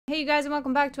Hey you guys, and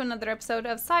welcome back to another episode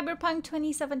of Cyberpunk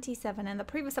 2077. In the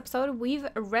previous episode, we've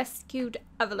rescued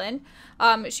Evelyn.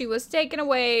 She was taken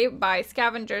away by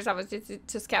scavengers. I was to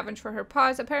scavenge for her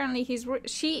parts. Apparently,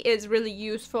 she is really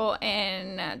useful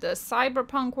in the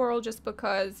Cyberpunk world just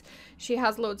because she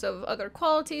has loads of other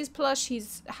qualities. Plus, she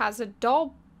has a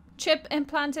doll chip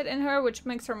implanted in her, which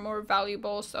makes her more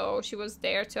valuable. So she was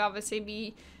there to obviously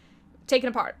be taken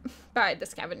apart by the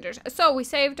scavengers. So we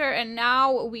saved her, and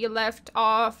now we left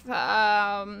off.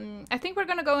 I think we're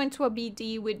gonna go into a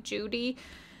BD with Judy.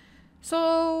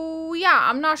 So yeah,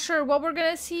 I'm not sure what we're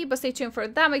gonna see, but stay tuned for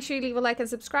that. Make sure you leave a like and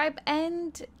subscribe,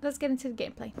 and let's get into the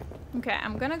gameplay. Okay,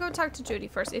 I'm gonna go talk to Judy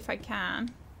first if I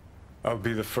can. I'll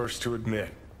be the first to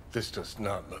admit, this does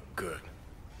not look good.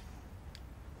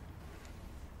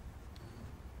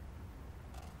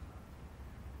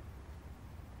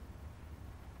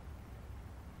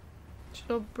 She's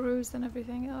all bruised and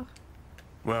everything. Ugh.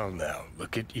 Well now,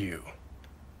 look at you.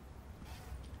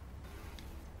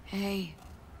 Hey,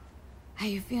 how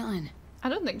you feeling? I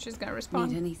don't think she's gonna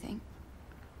respond. Need anything?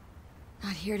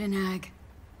 Not here to nag.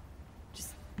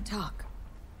 Just talk.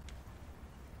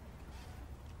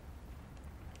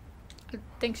 I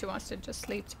think she wants to just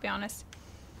sleep, to be honest.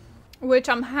 Which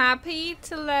I'm happy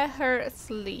to let her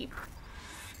sleep.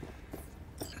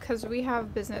 Because we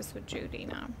have business with Judy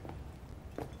now.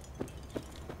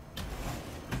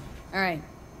 Alright,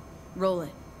 roll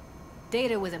it.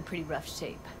 Data was in pretty rough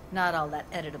shape. Not all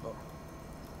that editable.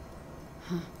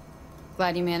 Huh.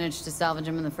 Glad you managed to salvage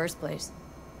him in the first place.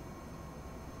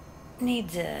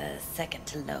 Needs a second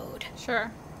to load.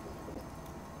 Sure.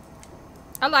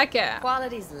 I like it.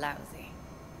 Quality's lousy,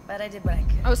 but I did what I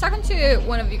could. I was talking to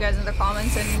one of you guys in the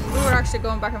comments, and we were actually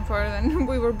going back and forth, and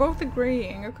we were both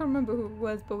agreeing. I can't remember who it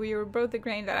was, but we were both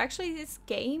agreeing that actually this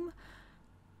game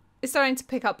is starting to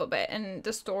pick up a bit, and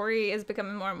the story is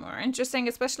becoming more and more interesting,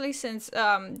 especially since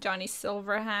Johnny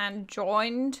Silverhand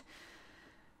joined.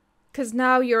 Because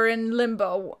now you're in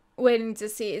limbo, waiting to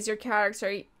see, is your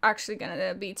character actually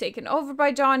gonna be taken over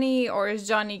by Johnny, or is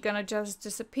Johnny gonna just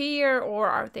disappear, or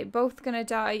are they both gonna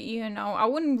die? You know, I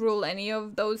wouldn't rule any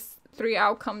of those three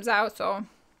outcomes out, so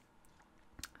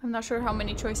I'm not sure how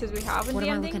many choices we have in the ending. What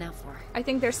am I looking out for? I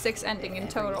think there's 6 ending in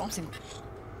total.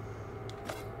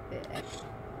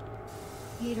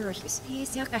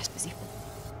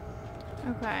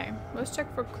 Okay, let's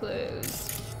check for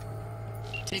clues.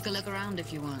 Take a look around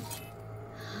if you want.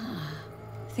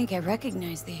 I think I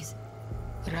recognize these.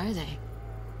 What are they?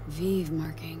 Vive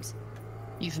markings.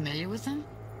 You familiar with them?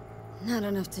 Not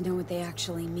enough to know what they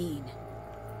actually mean.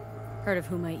 Heard of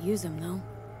who might use them, though.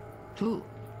 Who?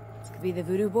 Could be the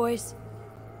Voodoo Boys,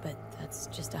 but that's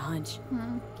just a hunch.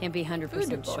 Can't be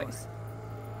 100% sure. Boys.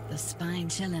 The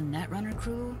spine-chilling Netrunner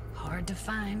crew? Hard to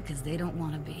find because they don't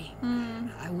want to be.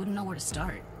 I wouldn't know where to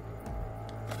start.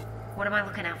 What am I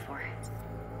looking out for?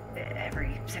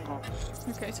 Every single...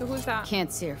 Okay, so who's that?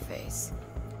 Can't see her face.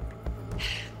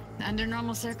 Under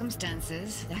normal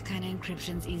circumstances, that kind of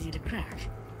encryption's easy to crack.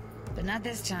 But not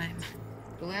this time.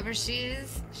 Whoever she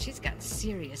is, she's got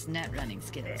serious net-running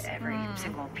skills. Every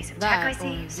single piece of That tech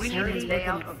I see. we We need a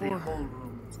layout of the whole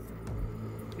room.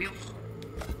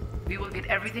 We will get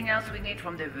everything else we need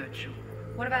from the virtue.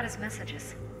 What about his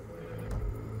messages?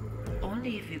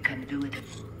 Only if you can do it.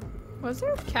 Was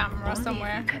there a camera Only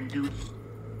somewhere? if you can do it.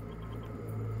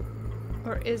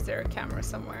 Or is there a camera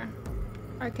somewhere?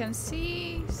 I can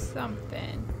see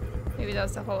something. Maybe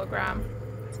that's a hologram.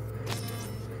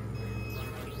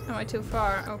 Am I too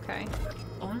far? Okay.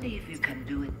 Only if you can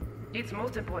do it. It's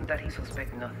most important that he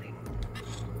suspect nothing.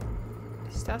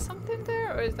 Is that something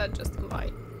there, or is that just a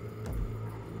light?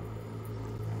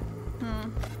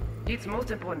 It's most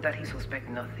important that he suspect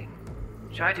nothing.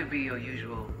 Try to be your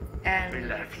usual And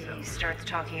relaxed if he self. starts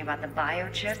talking about the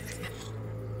biochip,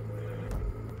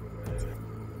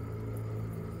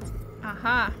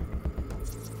 Aha.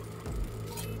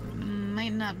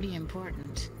 Might not be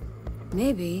important.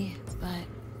 Maybe, but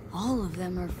all of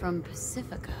them are from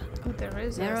Pacifica. Oh, there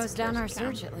is a Narrows down our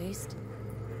security search, at least.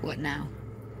 What now?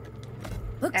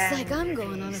 Looks and like I'm if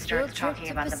going he on a starts field trip talking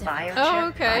to about the Pacifica. biochip Oh,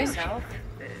 okay. myself,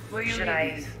 Will you should leave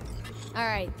I... these? All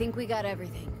right, think we got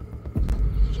everything.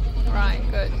 cam. Right,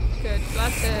 good, good.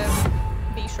 Glad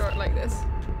to be short like this.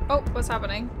 Oh, what's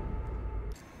happening?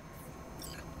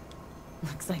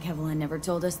 Looks like Evelyn never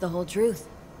told us the whole truth.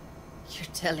 You're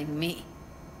telling me.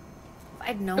 If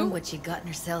I'd known Ooh. what she'd gotten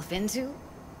herself into...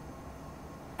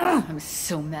 I'm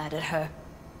so mad at her.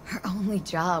 Her only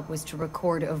job was to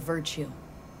record a virtue.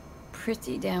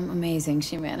 Pretty damn amazing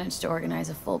she managed to organize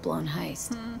a full-blown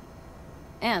heist.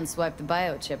 And swipe the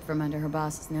biochip from under her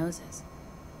boss's noses.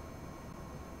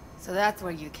 So that's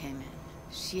where you came in.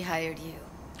 She hired you.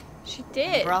 She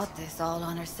did. Brought this all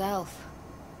on herself.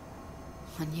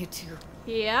 On you two.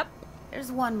 Yep.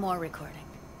 There's one more recording.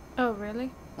 Oh,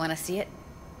 really? Wanna see it?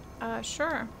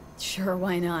 Sure. Sure,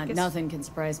 why not? Guess- Nothing can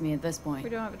surprise me at this point. We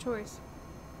don't have a choice.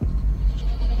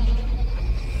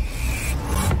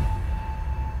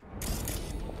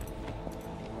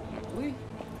 Oui,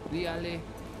 oui, allez.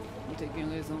 On te gen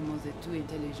raison, moi c'est tout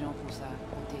intelligent pour ça.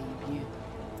 On te y bien.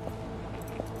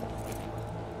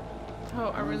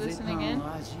 Oh, are we Moi, c'est listening pas in?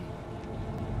 enragé.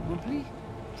 Rempli.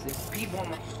 C'est Puis bon,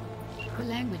 What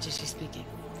language is she speaking?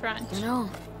 French. You know,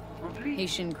 rempli.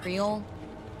 Haitian Creole.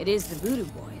 It is the Voodoo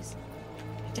Boys.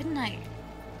 Didn't I?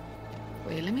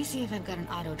 Wait, let me see if I've got an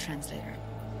auto translator.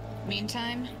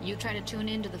 Meantime, you try to tune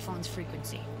into the phone's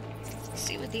frequency.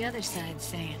 See what the other side's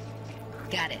saying.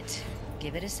 Got it.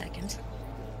 Give it a second.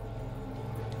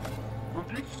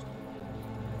 Rempli.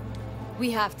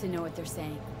 We have to know what they're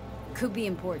saying. Could be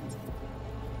important.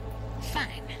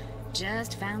 Fine.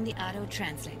 Just found the auto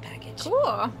translate package.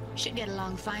 Cool. Should get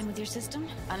along fine with your system.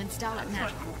 I'll install it now.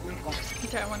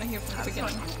 Okay, I want to hear from the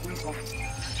beginning.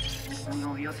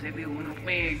 Non, yo se bi ou nou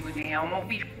pe gwenye an moun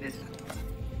bif des.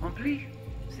 Rempli.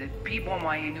 Se pi bon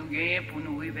mwayen nou genye pou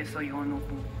nou rive so yon nou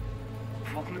pou.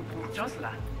 Fok nou pou chos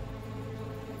la.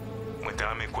 Mwen te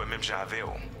rame kwen menm jave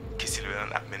yo, ki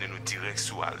Silveran ap mene nou direk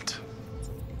sou alt.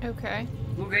 Okay.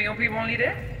 Ou genyon pi bon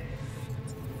lide?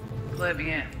 Très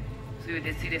bien. Si yo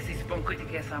deside si spon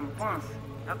kritike sa mou pans,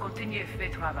 a kontinye fe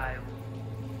travay yo.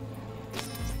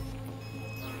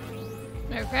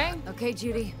 Okay. Okay,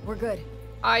 Judy, we're good.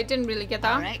 I didn't really get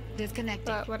that. All right, disconnected.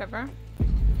 But whatever.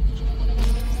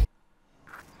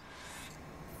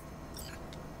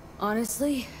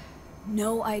 Honestly,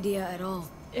 no idea at all.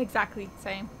 Exactly.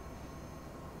 Same.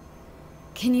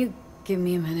 Can you give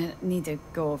me a minute? I need to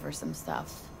go over some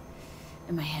stuff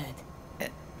in my head.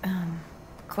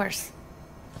 Of course.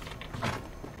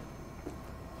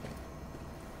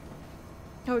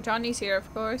 Oh, Johnny's here,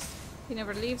 of course. He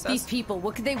never leaves These us. people,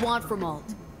 what could they want from Alt?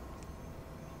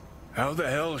 How the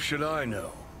hell should I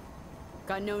know?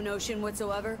 Got no notion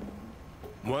whatsoever?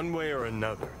 One way or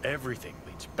another, everything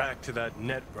leads back to that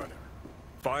Netrunner.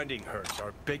 Finding her's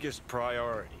our biggest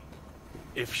priority.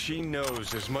 If she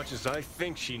knows as much as I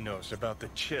think she knows about the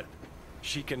chip,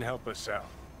 she can help us out.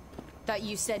 Thought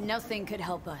you said nothing could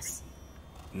help us.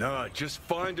 Nah, just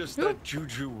find us that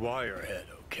Juju wirehead,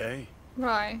 okay?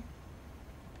 Right.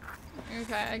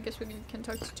 Okay, I guess we can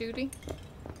talk to Judy.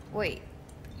 Wait,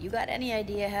 you got any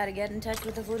idea how to get in touch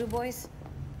with the Voodoo Boys?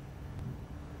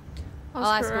 I'll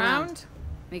Ask ask around.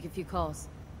 Make a few calls.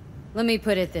 Let me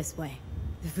put it this way.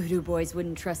 The Voodoo Boys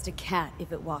wouldn't trust a cat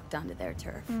if it walked onto their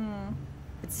turf.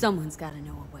 But someone's gotta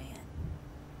know a way in.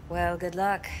 Well, good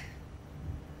luck.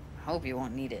 Hope you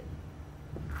won't need it.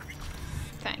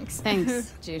 Thanks.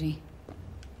 Thanks, Judy.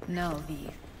 No, V.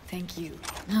 Thank you.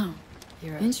 No,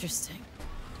 You're interesting.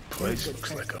 Place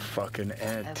looks like a fucking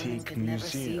Evelyn antique could never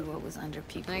see museum. what was under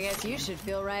people's I guess you should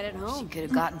feel right at She home. could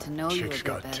have gotten to know you a Chick's bit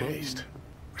got better. taste.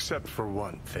 Except for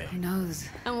one Who thing. knows?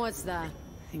 And what's that?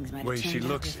 Things might Way have she turned out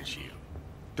looks different. at you.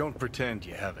 Don't pretend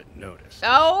you haven't noticed.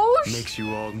 Oh, Makes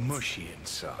you all mushy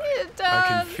inside. It I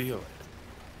can does. feel it.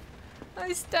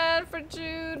 I stand for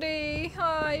Judy.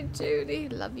 Hi, Judy.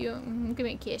 Love you. Give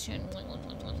me a kiss.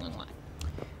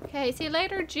 Okay, see you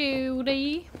later,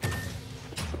 Judy.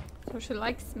 So she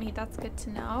likes me. That's good to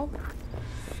know.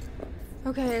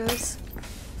 Okay, let's...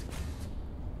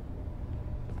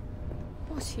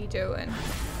 What's he doing?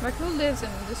 Like, who lives in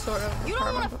this sort of You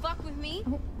don't wanna apartment? fuck with me?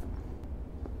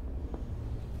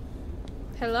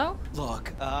 Hello?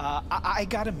 Look, I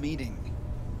got a meeting.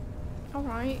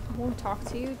 Alright, I won't talk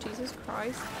to you. Jesus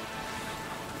Christ.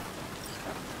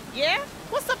 Yeah?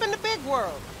 What's up in the big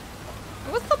world?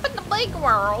 What's up in the big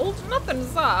world?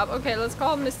 Nothing's up. Okay, let's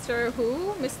call Mr.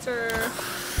 Who? Mr.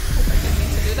 I didn't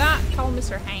mean to do that. Call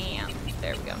Mr. Hand.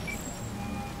 There we go.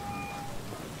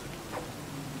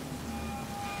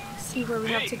 See where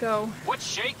we have to go. What's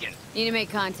shaking? Need to make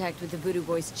contact with the Voodoo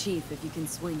Boys chief if you can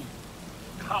swing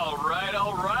it. All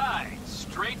right.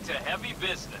 Straight to heavy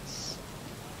business.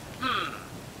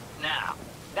 Now,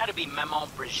 that'd be Maman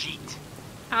Brigitte.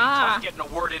 Ah, Tough getting a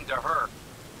word into her.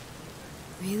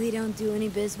 Really don't do any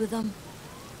biz with them?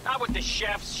 Not with the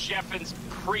chefs, cheffins,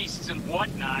 priests, and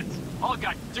whatnot. All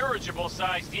got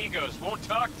dirigible-sized egos, won't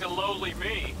talk to lowly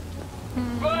me.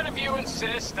 But if you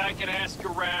insist, I can ask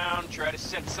around, try to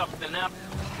set something up.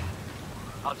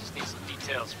 I'll just need some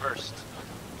details first.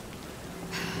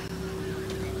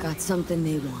 Got something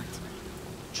they want.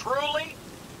 Truly?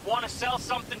 Want to sell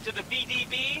something to the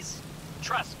VDBs?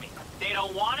 Trust me, they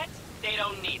don't want it, they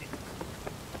don't need it.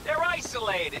 They're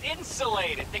isolated,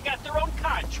 insulated. They got their own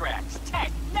contracts,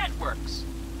 tech, networks.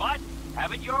 But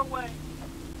have it your way.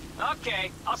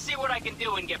 Okay, I'll see what I can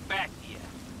do and get back to you.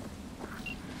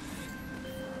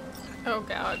 Oh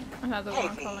god, another Hey,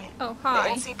 one V. calling. Oh,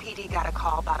 hi. The NCPD got a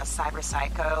call about a cyber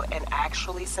psycho and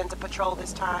actually sent a patrol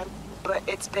this time, but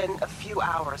it's been a few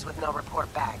hours with no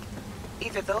report back.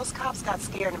 Either those cops got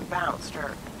scared and bounced,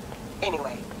 or...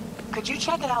 Anyway, could you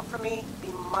check it out for me? Be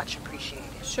much appreciated.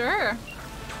 Sure.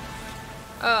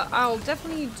 I'll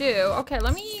definitely do. Okay,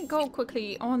 let me go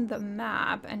quickly on the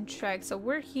map and check. So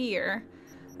we're here,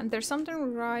 and there's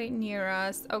something right near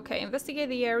us. Okay, investigate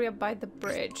the area by the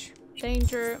bridge.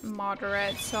 Danger,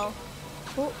 moderate. So,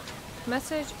 oh,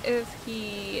 message if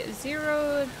he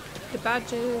zeroed the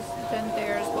badges, then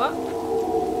there's what?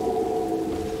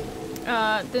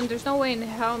 Then there's no way in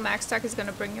hell Max Tech is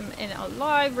gonna bring him in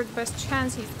alive. We're the best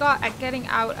chance he's got at getting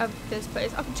out of this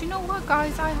place. Oh, do you know what,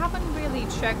 guys? I haven't really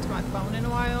checked my phone in a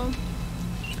while.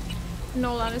 In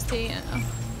all honesty.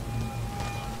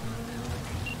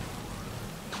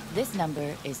 This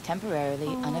number is temporarily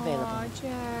unavailable.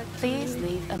 Jack, Please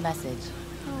leave a message.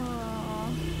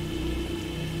 Aww.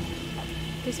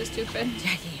 This is stupid.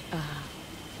 Jackie,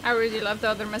 I really love the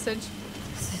other message.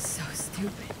 this is so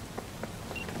stupid.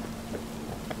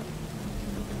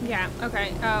 Yeah,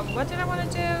 okay. What did I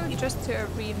want to do? Just to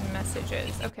read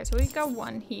messages. Okay, so we got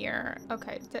one here.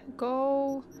 Okay,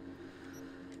 go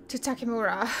to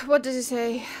Takemura. What does it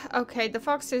say? Okay, the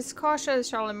fox is cautious,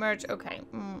 shall emerge. Okay,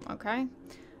 okay.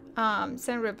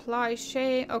 Send reply,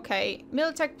 Shay. Okay,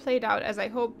 Militech played out as I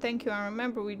hoped. Thank you, and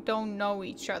remember we don't know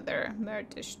each other. Mer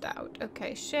dished out.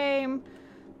 Okay, shame.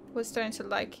 Was starting to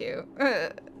like you.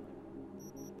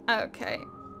 Okay.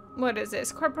 What is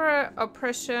this? Corporate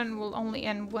oppression will only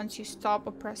end once you stop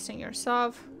oppressing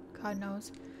yourself. God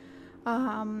knows.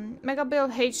 Mega Bill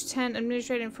H10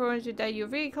 administrator informs you that your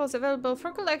vehicle is available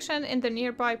for collection in the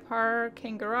nearby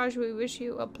parking garage. We wish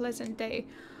you a pleasant day.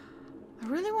 I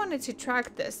really wanted to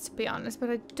track this, to be honest, but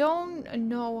I don't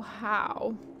know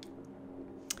how.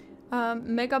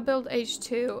 Mega Build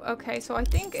H2. Okay, so I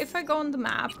think if I go on the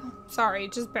map... Sorry,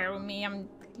 just bear with me. I'm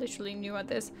literally new at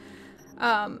this.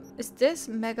 Is this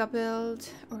Mega Build?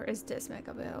 Or is this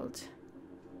Mega Build?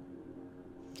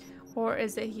 Or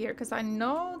is it here? Because I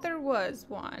know there was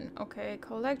one. Okay,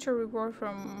 collect your reward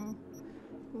from...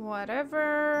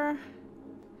 whatever.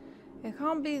 It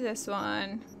can't be this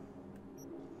one.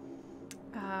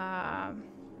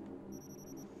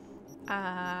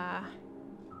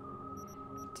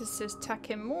 This is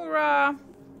Takemura.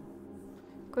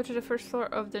 Go to the first floor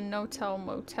of the Notel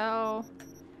Motel.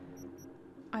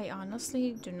 I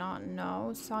honestly do not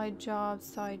know. Side job,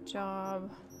 side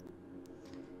job.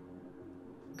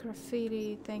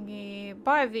 Graffiti thingy.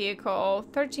 Buy a vehicle.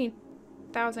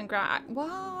 13,000 grand.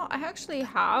 Well, I actually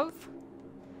have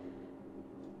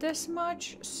this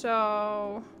much,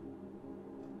 so...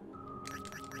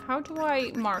 How do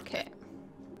I mark it?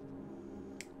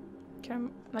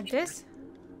 Can I, like this?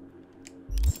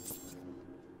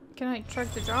 Can I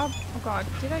track the job? Oh god,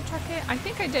 did I track it? I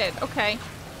think I did. Okay.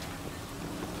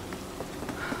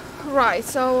 Right,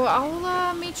 so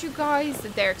I'll meet you guys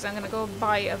there because I'm gonna go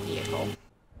buy a vehicle.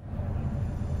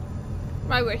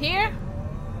 Right, we're here,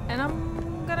 and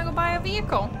I'm gonna go buy a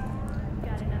vehicle.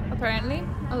 Apparently,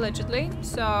 allegedly.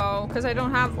 So, because I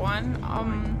don't have one.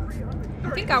 I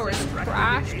think ours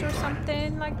crashed or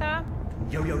something like that.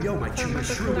 Yo, my junior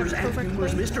shroomers and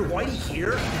humors, Mr. Whitey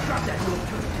here. Drop that little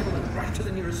turtle right to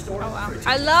the nearest store. Oh wow.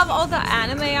 I love all the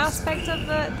anime aspects of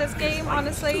this game,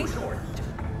 honestly.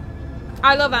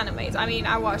 I love animes. I mean,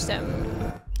 I watch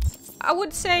them. I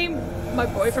would say my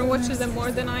boyfriend watches them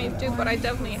more than I do, but I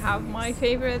definitely have my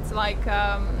favorites, like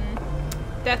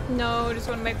Death Note is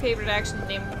one of my favorites. I actually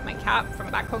named my cat from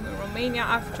back home in Romania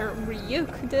after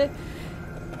Ryuk, the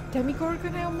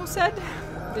Demigorgon, I almost said.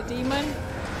 The demon.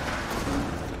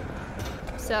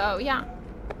 So, yeah.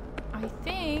 I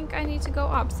think I need to go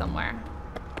up somewhere.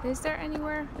 Is there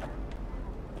anywhere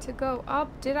to go up?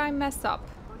 Did I mess up?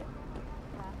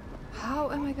 How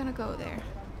am I gonna go there?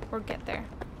 Or get there?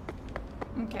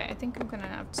 Okay, I think I'm gonna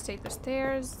have to take the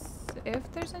stairs. If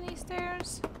there's any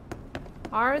stairs.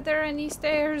 Are there any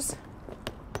stairs?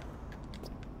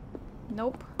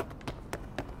 Nope.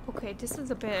 Okay, this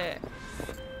is a bit...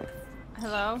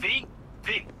 Hello? V?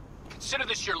 Consider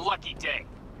this your lucky day.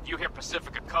 If you hear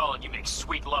Pacifica calling, you make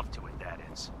sweet love to it, that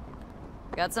is.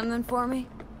 Got something for me?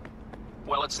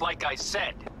 Well, it's like I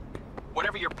said.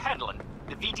 Whatever you're peddling,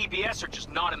 the VTBS are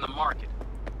just not in the market.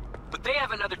 But they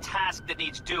have another task that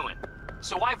needs doing,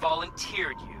 so I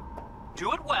volunteered you.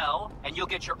 Do it well, and you'll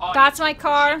get your audience. That's my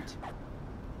car.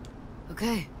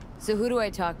 Okay, so who do I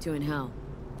talk to and how?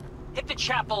 Hit the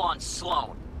chapel on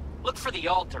Sloan. Look for the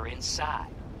altar inside.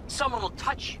 Someone will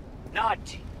touch you, nod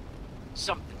to you.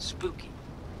 Something spooky.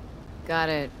 Got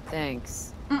it.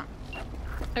 Thanks.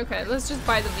 Okay, let's just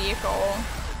buy the vehicle.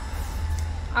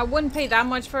 I wouldn't pay that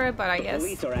much for it, but I guess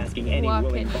what can you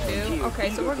do?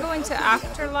 Okay, so we're going to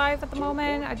Afterlife at the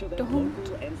moment. I don't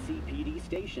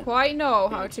quite know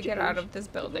how to get out of this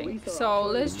building. So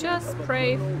let's just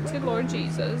pray to Lord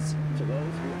Jesus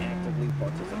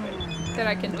that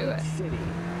I can do it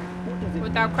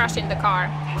without crashing the car.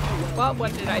 Well,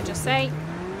 what did I just say?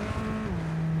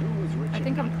 I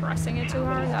think I'm pressing it too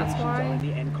hard, that's why.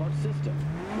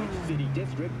 Which city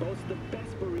district boasts the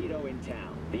best burrito in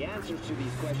town? The answers to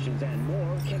these questions and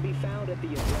more can be found at the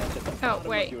address at the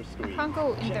bottom of your screen. I can't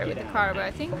go in there with the car, but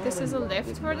I think this is a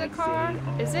lift for the car.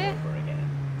 Is it?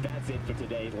 That's it for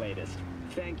today's latest.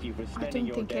 Thank you for spending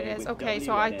your day. I don't think it is. Okay,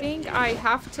 so I think I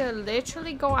have to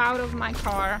literally go out of my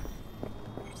car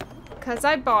because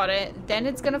I bought it. Then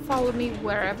it's gonna follow me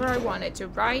wherever I want it to,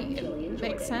 right? It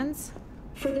makes sense.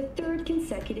 For the 3rd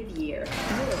consecutive year.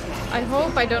 I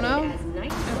hope, I don't know.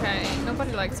 Okay,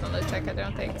 nobody likes Militech, I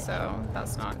don't think, so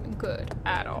that's not good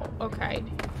at all. Okay,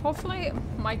 hopefully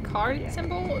my card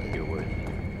symbol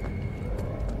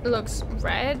looks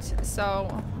red,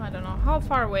 so I don't know. How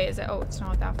far away is it? Oh, it's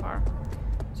not that far.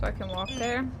 So I can walk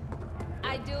there.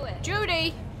 I do it.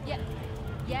 Judy! Yeah.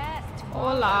 Yes.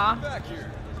 Hola.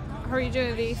 How are you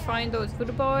doing? Did you find those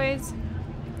voodoo boys?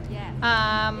 Yes.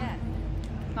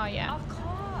 Not yet. Of course.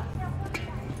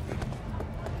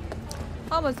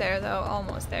 Almost there though,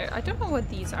 almost there. I don't know what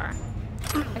these are.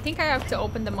 I think I have to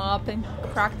open them up and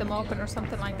crack them open or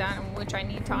something like that, which I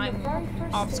need time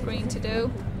off screen to do.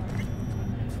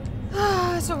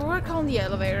 So we'll work on the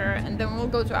elevator and then we'll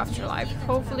go to Afterlife.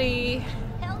 Hopefully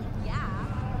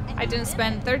I didn't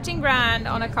spend 13 grand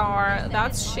on a car.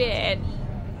 That's shit.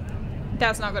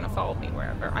 That's not gonna follow me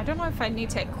wherever. I don't know if I need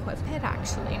to equip it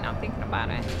actually, now thinking about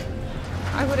it.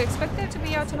 I would expect it to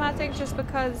be automatic just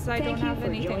because I don't have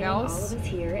anything else.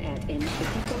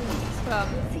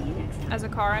 As a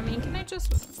car, I mean, can I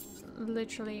just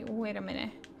literally, wait a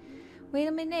minute. Wait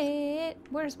a minute.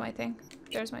 Where's my thing?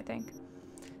 There's my thing.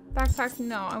 Backpack,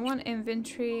 no. I want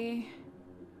inventory,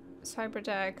 cyber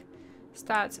deck,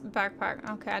 stats, backpack.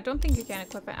 Okay, I don't think you can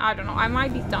equip it. I don't know. I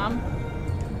might be dumb.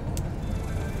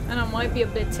 And I might be a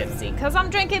bit tipsy because I'm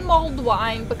drinking mulled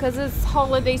wine because it's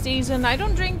holiday season. I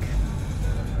don't drink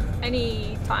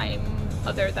any time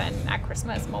other than at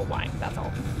Christmas mulled wine. That's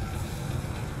all.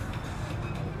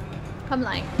 I'm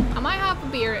like, I might have a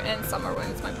beer in summer when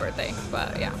it's my birthday,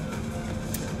 but yeah.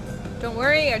 Don't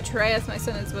worry, Atreus, my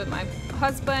son, is with my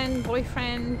husband,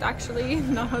 boyfriend, actually,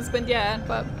 not husband yet,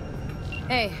 but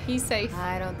hey, he's safe.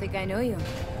 I don't think I know you.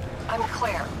 I'm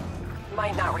Claire. You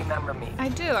might not remember me. I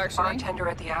do, actually. Bartender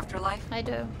at the Afterlife? I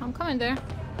do. I'm coming there.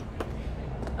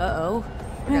 Uh-oh.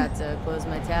 Forgot to close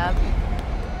my tab.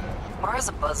 Mara's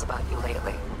a buzz about you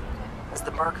lately. As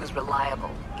the merc who's reliable,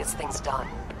 gets things done.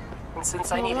 And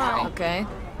since I need help, okay.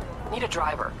 Need a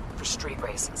driver for street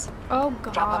races. Oh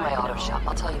god. Drop by my auto shop.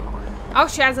 I'll tell you more. Oh,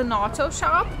 she has an auto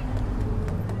shop?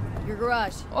 Your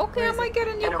garage. Okay, I might get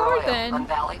a new In car Arroyo, then. on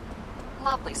Valley.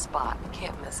 Lovely spot.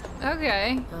 Can't miss it.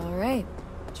 Okay. Alright.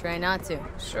 Try not to.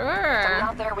 Sure. If I'm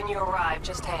not there when you arrive,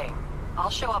 just hang. I'll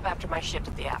show up after my shift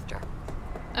at the after.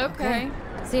 Okay.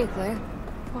 See you, Claire.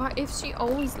 Why, if she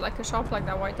owns like a shop like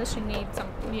that, why does she need some,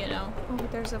 you know? Oh,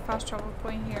 there's a fast travel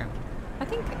point here. I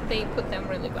think they put them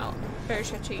really well. Very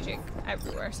strategic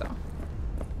everywhere, so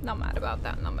not mad about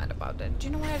that, not mad about it. Do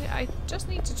you know what? I just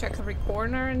need to check every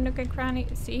corner and nook and cranny.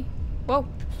 See? Whoa.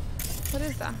 What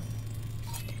is that?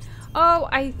 Oh,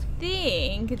 I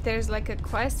think there's like a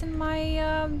quest in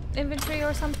my inventory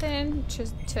or something,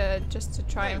 just to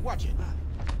try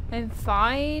and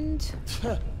find.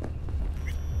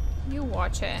 You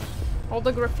watch it. All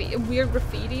the weird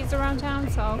graffitis around town,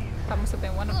 so that must have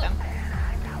been one of them.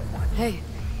 Hey.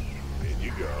 In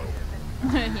you go.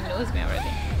 He knows me already.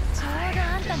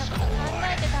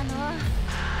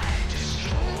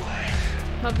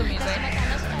 Love the music.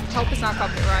 Hope it's not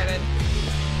copyrighted.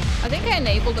 I think I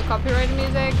enabled the copyrighted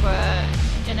music, but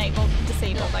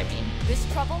disabled, I mean. This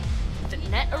trouble? The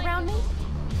net around me?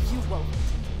 You won't.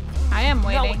 I am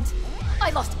waiting. No,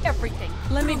 I lost everything.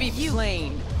 Let me be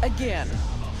plain. Again.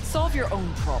 Solve your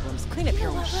own problems. Clean up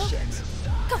your own shit.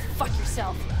 Go fuck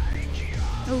yourself.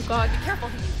 Oh god. Be careful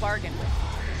who you bargain with.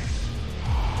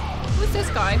 Who's this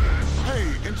guy? Hey,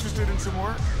 interested in some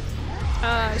work?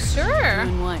 Sure.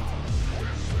 Doing what?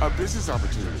 A business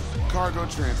opportunity. Cargo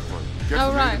transport. Get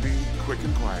from A to B, quick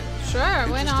and quiet. Sure,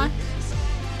 why not?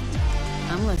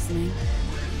 I'm listening.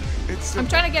 I'm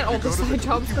trying to get all the side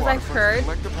jobs because I've heard.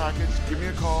 Select the package, give me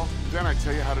a call, then I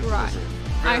tell you how to deliver it.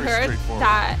 I heard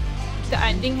that the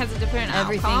ending has a different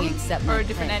outcome, except or a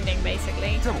different ending,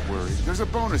 basically. Don't worry, there's a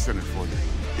bonus in it for you.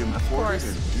 Imported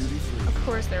and duty-free. Of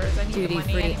course there is. I need the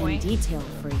money anyway. And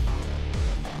detail-free.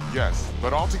 Yes,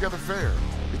 but altogether fair.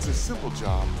 It's a simple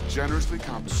job, generously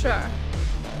compensated. Sure.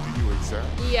 Do you accept?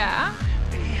 Yeah.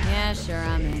 Yeah, sure,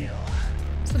 I'm in.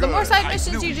 So the more side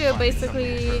missions you do,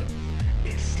 basically,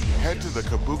 head to the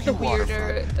Kabuki the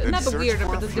weirder, not the weirder,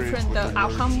 but the different the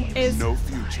outcome is. No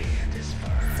future.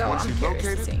 So once I'm you curious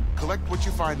locate to it, see. collect what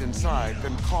you find inside,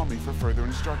 then call me for further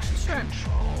instructions. Sure.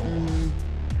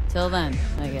 Till then,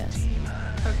 I guess.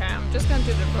 Okay, I'm just gonna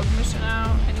do the rogue mission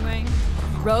now, anyway.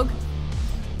 Rogue?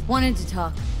 Wanted to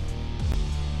talk.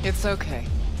 It's okay.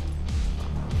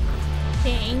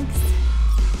 Thanks.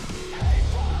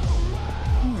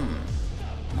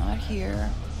 Not here,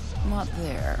 not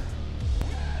there.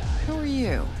 Who are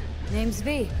you? Name's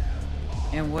V.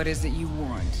 And what is it you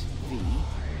want, V?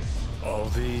 All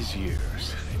these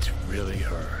years, it's really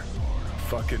her.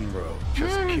 Fucking Rogue,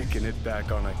 just kicking it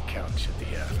back on a couch at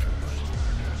the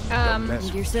aftermath.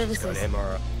 Need your services.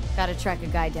 Gotta track a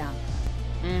guy down.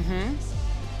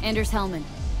 Anders Hellman.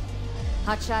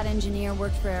 Hotshot engineer,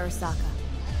 worked for Arasaka.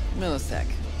 Millisec.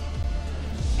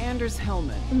 Anders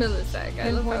Hellman. Millisec.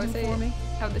 I love how they say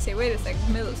how they say. Wait a sec.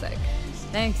 Millisec.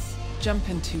 Thanks.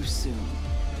 Jumping too soon.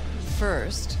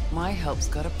 First, my help's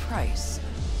got a price.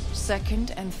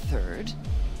 Second and third,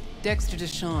 Dexter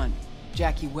DeShawn,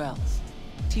 Jackie Wells,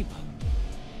 Tipo.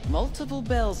 Multiple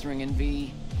bells ringing,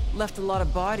 V. Left a lot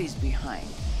of bodies behind.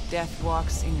 Death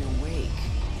walks in your wake.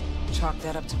 Chalk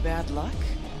that up to bad luck?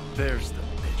 There's the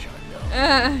bitch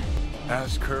I know.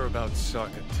 Ask her about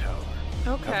Socket Tower.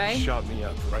 Okay. Shot me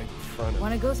up right in front of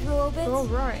Wanna go through obits? Oh,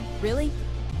 right. Really?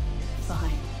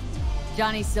 Fine.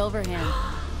 Johnny Silverhand.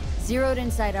 Zeroed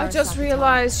inside our I just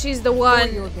realized she's the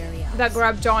one that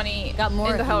grabbed Johnny in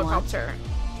more the helicopter.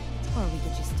 Or we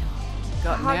could just talk.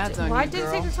 Got nads on why you, did it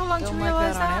girl. take her so long Don't to like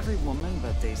realize that on that? every woman,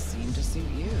 but they seem to suit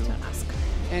you. Don't ask her.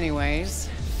 Anyways,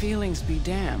 feelings be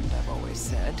damned, I've always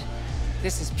said.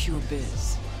 This is pure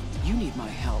biz. You need my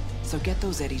help, so get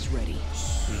those eddies ready.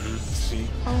 See?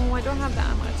 Oh, I don't have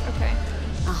that much. Okay.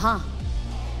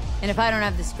 And if I don't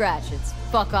have the scratch, it's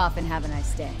fuck off and have a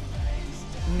nice day.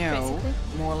 No,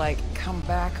 more like come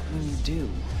back when you do.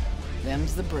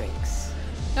 Them's the breaks.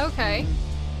 Okay.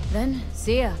 Then,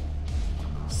 see ya.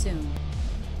 Soon.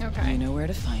 Okay. You know where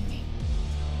to find me.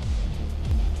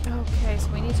 Okay, so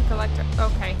we need to collect her.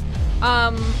 Okay.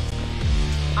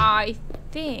 I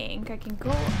think I can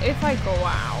go if I go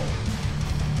out.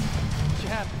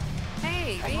 Jeff.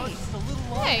 Hey, V.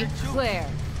 Hey, Claire.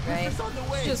 Right?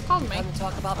 She just called me. Want to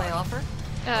talk about my offer?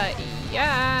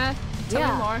 Yeah. Tell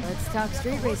me more. Let's talk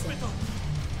street racing.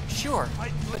 Sure,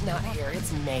 but not here.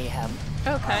 It's mayhem.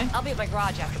 Okay. I'll be at my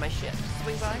garage after my shift.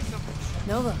 Swing by?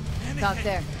 Nova. Talk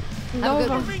there. Have a Nova. good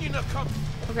one.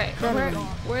 Okay,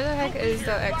 where the heck is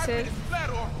the exit?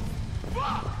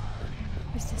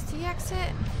 Is this the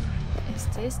exit? Is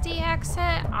this the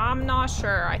exit? I'm not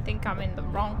sure. I think I'm in the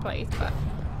wrong place, but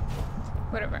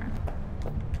whatever.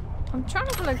 I'm trying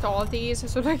to collect all of these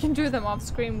so that I can do them off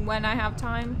screen when I have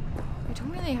time. I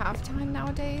don't really have time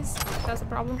nowadays. That's a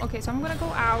problem. Okay, so I'm gonna go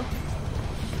out.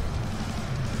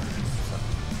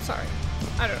 Sorry.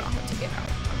 I don't know how to get out.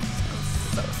 I'm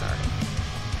so sorry.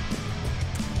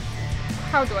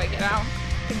 How do I get out?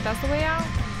 I think that's the way out.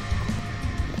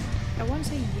 I want to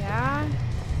say yeah.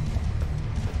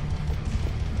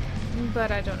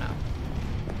 But I don't know.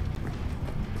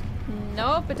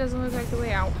 Nope, it doesn't look like the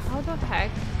way out. How the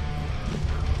heck?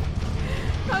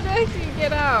 How the heck do you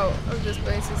get out of this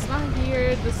place? It's not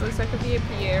here. This looks like a VIP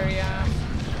area.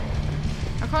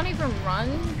 I can't even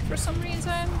run for some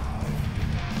reason.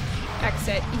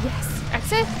 Exit. Yes.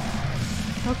 Exit?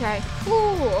 Okay.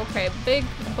 Ooh, okay. Big,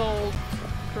 bold,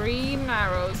 green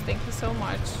arrows. Thank you so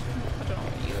much. I don't know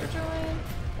what you're doing.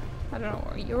 I don't know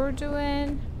what you're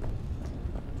doing.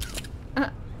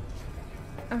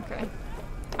 Okay.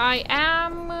 I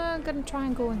am gonna try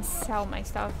and go and sell my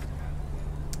stuff.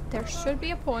 There should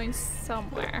be a point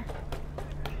somewhere.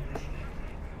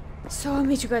 So I'll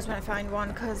meet you guys when I find one,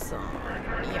 because,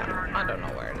 yeah, I don't know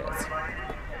where it is.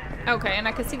 Okay, and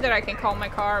I can see that I can call my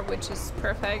car, which is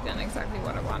perfect and exactly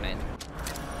what I wanted.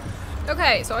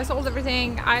 Okay, so I sold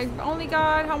everything. I only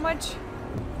got how much?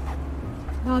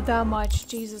 Not that much.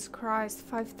 Jesus Christ,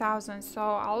 5,000. So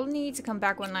I'll need to come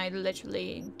back when I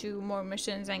literally do more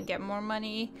missions and get more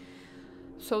money.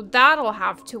 So that'll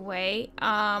have to wait.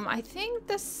 I think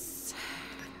this...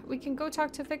 We can go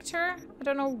talk to Victor. I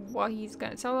don't know what he's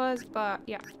gonna tell us, but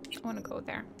yeah, I want to go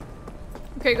there.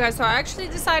 Okay, guys, so I actually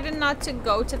decided not to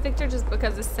go to Victor just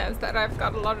because it says that I've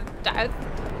got a lot of debt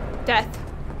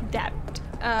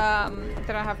that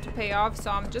I have to pay off. So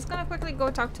I'm just gonna quickly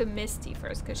go talk to Misty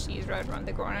first because she's right around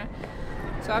the corner.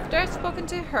 So after I've spoken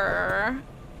to her,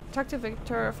 talk to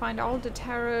Victor, find all the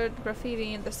tarot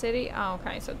graffiti in the city. Oh,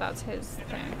 okay, so that's his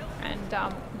thing. And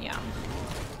yeah.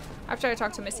 After I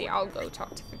talk to Misty, I'll go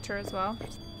talk to Victor as well.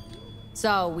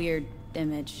 Saw a weird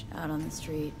image out on the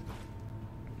street.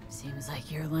 Seems like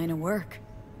your line of work.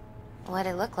 What'd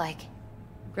it look like?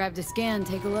 Grabbed a scan,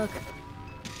 take a look.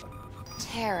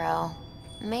 Tarot.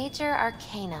 Major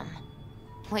Arcanum.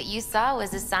 What you saw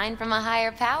was a sign from a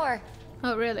higher power.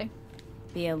 Oh, really?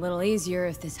 Be a little easier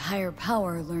if this higher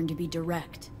power learned to be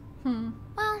direct.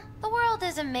 Well, the world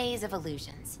is a maze of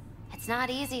illusions. It's not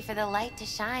easy for the light to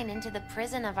shine into the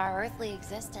prison of our earthly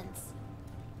existence.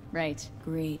 Right,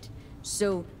 great.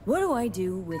 So, what do I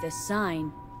do with a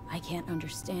sign I can't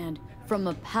understand from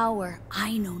a power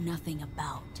I know nothing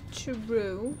about?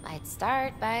 True. I'd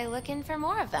start by looking for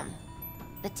more of them.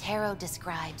 The tarot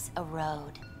describes a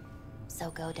road, so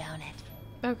go down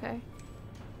it. Okay.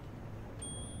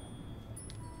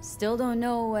 Still don't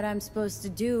know what I'm supposed to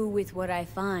do with what I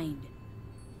find.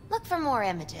 Look for more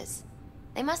images.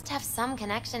 They must have some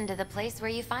connection to the place where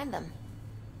you find them.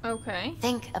 Okay.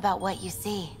 Think about what you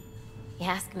see. You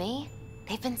ask me?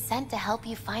 They've been sent to help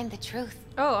you find the truth.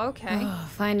 Oh, okay.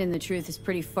 Finding the truth is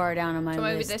pretty far down on my list. So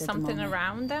maybe there's something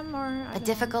around them, or... A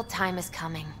difficult time is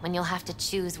coming when you'll have to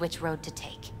choose which road to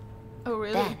take. Oh,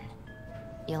 really? Then,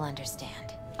 you'll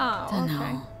understand. Oh,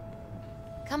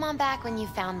 okay. Come on back when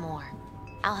you've found more.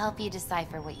 I'll help you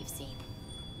decipher what you've seen.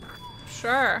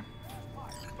 Sure.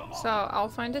 So, I'll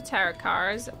find the tarot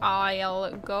cards.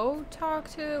 I'll go talk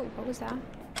to... What was that?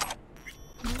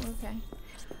 Oh, okay.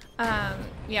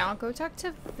 Yeah, I'll go talk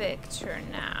to Victor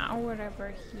now,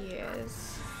 wherever he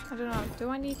is. I don't know. Do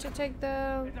I need to take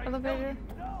the elevator?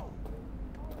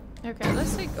 Okay,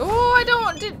 let's take... Oh,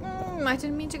 I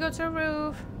didn't mean to go to the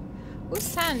roof. Who's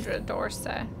Sandra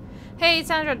Dorset? Hey,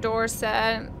 Sandra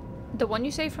Dorset. The one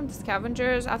you saved from the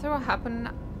scavengers. After what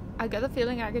happened, I get the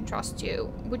feeling I can trust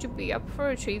you. Would you be up for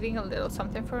retrieving a little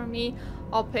something for me?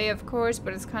 I'll pay, of course,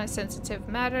 but it's kind of sensitive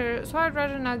matter, so I'd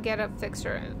rather not get a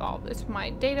fixer involved. It's my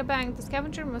data bank. The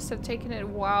scavenger must have taken it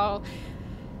while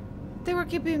they were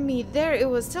keeping me there. It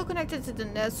was still connected to the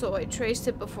net, so I traced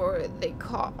it before they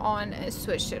caught on and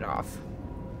switched it off.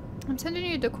 I'm sending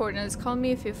you the coordinates. Call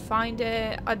me if you find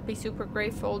it. I'd be super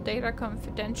grateful. Data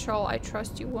confidential. I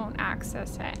trust you won't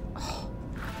access it.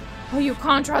 Oh, you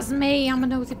can't trust me. I'm a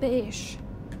nosy bitch.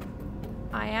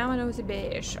 I am a nosy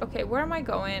bitch. Okay, where am I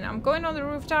going? I'm going on the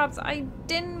rooftops. I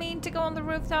didn't mean to go on the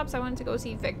rooftops. I wanted to go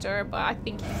see Victor, but I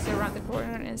think he's around the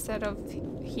corner instead of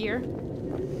here.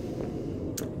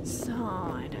 So,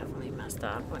 I definitely messed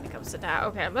up when it comes to that.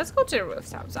 Okay, let's go to the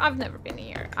rooftops. I've never been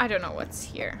here. I don't know what's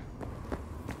here.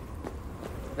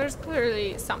 There's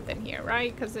clearly something here,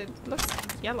 right? Because it looks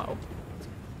yellow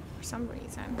for some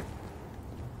reason.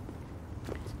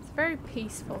 It's very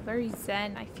peaceful, very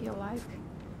zen, I feel like.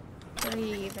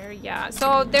 Very, yeah.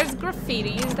 So there's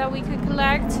graffitis that we could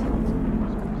collect.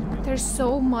 There's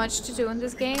so much to do in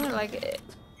this game. Like,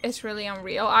 it's really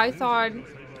unreal. I thought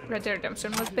Red Dead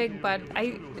Redemption was big, but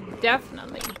I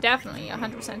definitely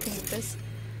 100% think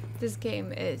this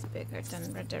game is bigger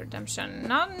than Red Dead Redemption.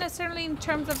 Not necessarily in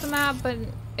terms of the map, but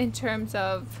in terms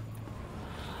of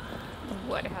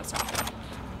what it has to offer.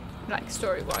 Like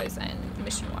story-wise and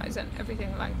mission-wise and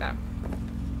everything like that.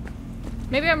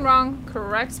 Maybe I'm wrong.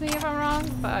 Correct me if I'm wrong,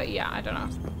 but yeah, I don't know.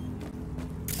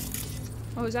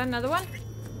 Oh, is that another one?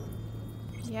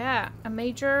 Yeah, a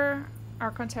major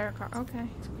Archon tarot card. Okay.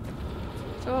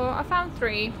 So I found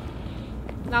 3.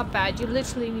 Not bad. You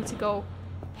literally need to go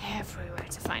everywhere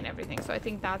to find everything. So I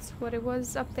think that's what it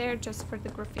was up there, just for the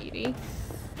graffiti.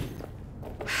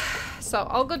 So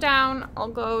I'll go down. I'll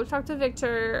go talk to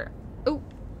Victor. Oh,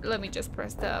 let me just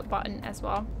press the button as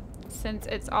well, since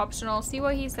it's optional. See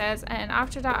what he says, and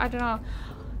after that, I don't know.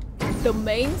 The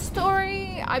main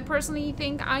story, I personally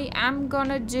think I am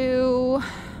gonna do.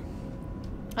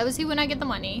 I will see when I get the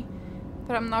money,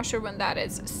 but I'm not sure when that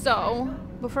is. So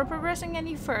before progressing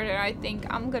any further, I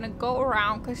think I'm gonna go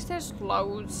around because there's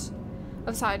loads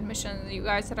of side missions, you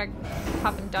guys, that I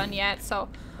haven't done yet. So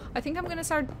I think I'm gonna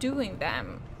start doing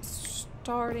them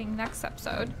starting next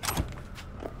episode.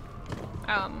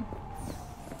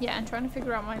 Yeah, and trying to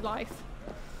figure out my life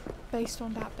based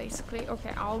on that, basically.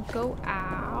 Okay, I'll go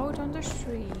out on the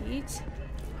street.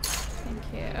 Thank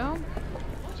you.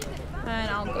 And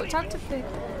I'll go talk to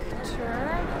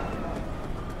Victor.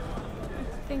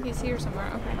 I think he's here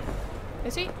somewhere. Okay.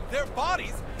 Is he? Their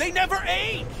bodies, they never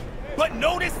age. But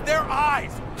notice their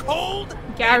eyes, cold.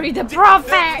 Gary the Prophet.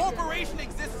 Their corporation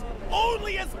exists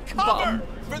only as cover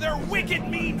for their wicked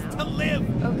means to live.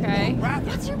 Okay. Or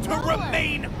rather, to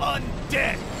remain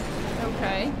undead.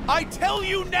 Okay. I tell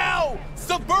you now,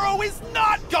 Saburo is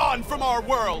not gone from our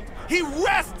world. He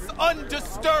rests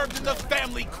undisturbed in the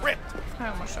family crypt. I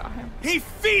almost shot him. He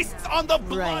feasts on the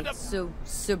blood of... So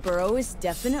Saburo is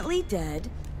definitely dead.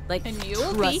 Like, and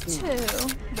you'll be too.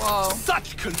 Whoa.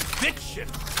 Such conviction.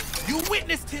 You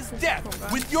witnessed his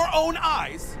death with your own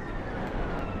eyes.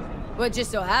 Well, it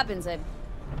just so happens that,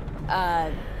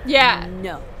 yeah.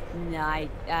 No,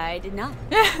 I did not.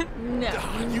 No.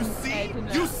 You see?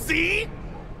 You see?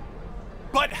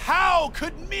 But how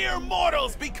could mere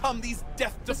mortals become these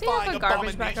death-defying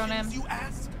abominations, you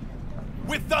ask?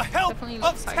 With the help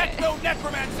of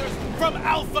techno-necromancers from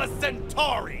Alpha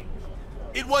Centauri.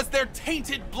 It was their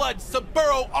tainted blood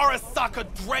Saburo Arasaka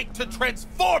drank to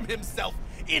transform himself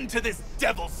into this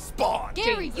devil spawn.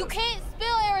 Gary, you can't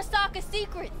spill Arasaka's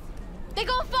secrets. They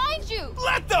gonna find you.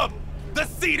 Let them! The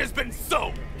seed has been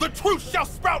sown. The truth shall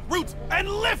sprout roots and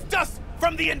lift us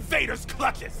from the invaders'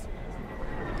 clutches.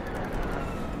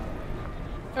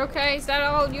 Okay, is that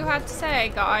all you had to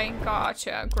say, guy?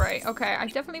 Gotcha, great. Okay, I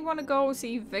definitely want to go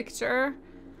see Victor.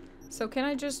 So can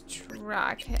I just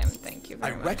track him? Thank you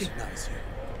very much. I recognize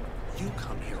you. You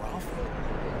come here often.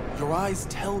 Your eyes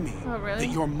tell me that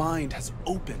your mind has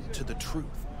opened to the truth.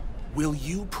 Will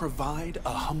you provide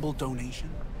a humble donation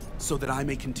so that I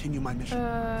may continue my mission?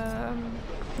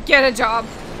 Get a job.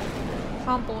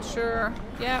 Humble, sure.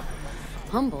 Yep.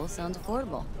 Humble sounds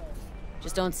affordable.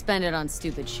 Just don't spend it on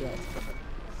stupid shit.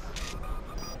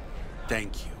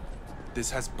 Thank you.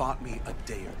 This has bought me a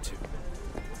day or two.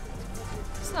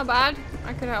 It's not bad.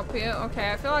 I could help you.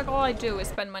 Okay, I feel like all I do is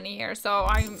spend money here, so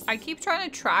I keep trying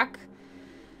to track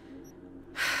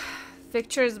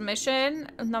Victor's mission.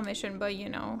 Not mission, but you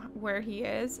know, where he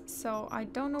is. So I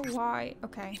don't know why.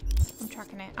 Okay, I'm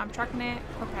tracking it. I'm tracking it.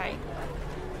 Okay.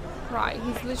 Right,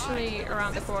 he's literally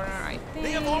around the corner, I think.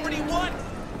 They have already won!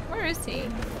 Where is he?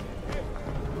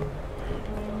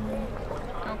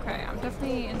 Okay, I'm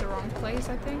definitely in the wrong place,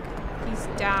 I think. He's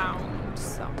down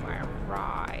somewhere.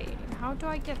 Right. How do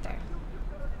I get there?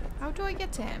 How do I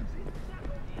get to him?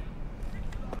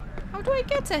 How do I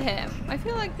get to him? I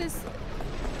feel like this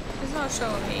is not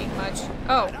showing me much.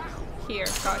 Oh, here.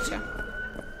 Gotcha.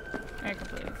 I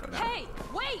completely forgot. Hey,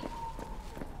 wait!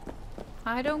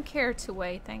 I don't care to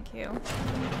wait, thank you.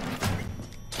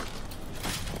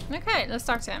 Okay, let's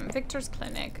talk to him. Victor's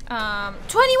clinic.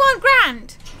 21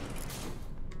 grand!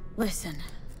 Listen,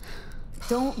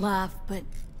 don't laugh, but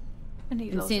I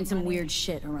need I'm seeing some weird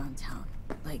shit around town.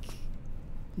 Like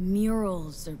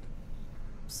murals or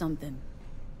something.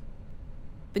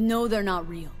 But no, they're not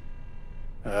real.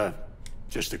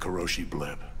 Just a Kuroshi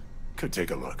blip. Could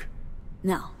take a look.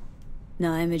 No,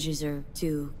 images are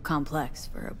too complex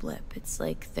for a blip. It's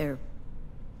like they're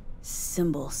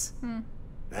symbols.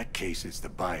 That case is the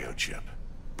biochip.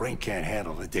 Brain can't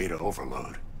handle the data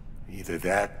overload. Either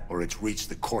that, or it's reached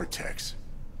the cortex.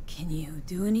 Can you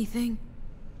do anything?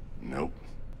 Nope.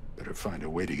 Better find a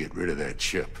way to get rid of that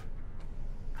chip.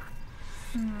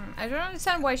 I don't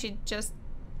understand why she just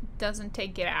doesn't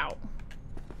take it out.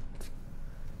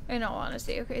 In all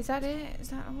honesty. Okay, is that it? Is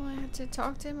that all I had to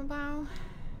talk to him about?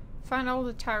 Find all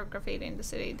the tarot graffiti in the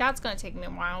city. That's gonna take me a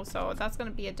while, so that's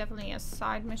gonna be definitely a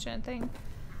side mission thing.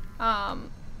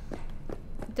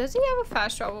 Does he have a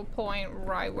fast travel point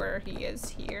right where he is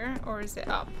here? Or is it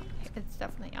up? It's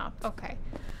definitely up. Okay.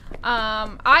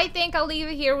 I think I'll leave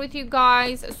it here with you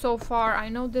guys so far. I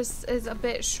know this is a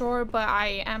bit short, but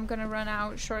I am gonna run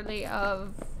out shortly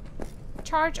of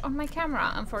charge on my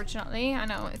camera, unfortunately. I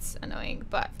know it's annoying,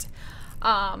 but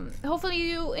hopefully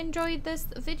you enjoyed this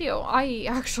video. I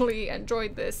actually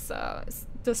enjoyed this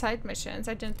the side missions.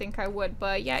 I didn't think I would,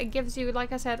 but yeah, it gives you,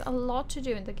 like I said, a lot to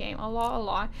do in the game. A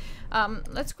lot.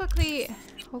 Let's quickly,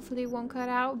 hopefully it won't cut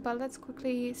out, but let's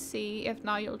quickly see. If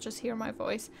not, you'll just hear my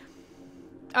voice.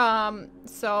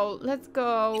 So let's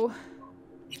go.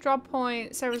 Drop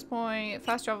point, service point,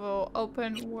 fast travel,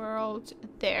 open world.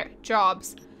 There,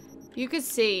 jobs. You can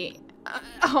see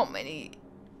how many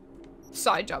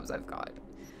side jobs I've got.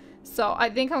 So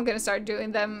I think I'm gonna start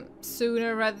doing them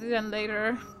sooner rather than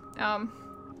later.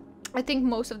 I think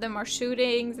most of them are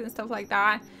shootings and stuff like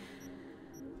that.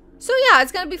 So yeah,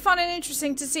 it's gonna be fun and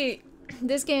interesting to see.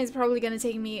 This game is probably gonna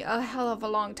take me a hell of a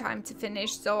long time to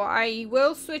finish, so I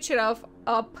will switch it up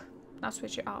not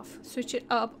switch it off. Switch it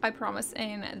up, I promise,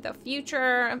 in the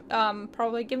future.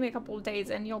 Probably give me a couple of days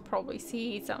and you'll probably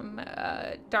see some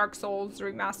Dark Souls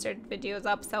remastered videos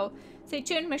up. So stay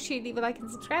tuned, make sure you leave a like and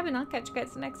subscribe, and I'll catch you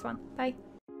guys in the next one. Bye.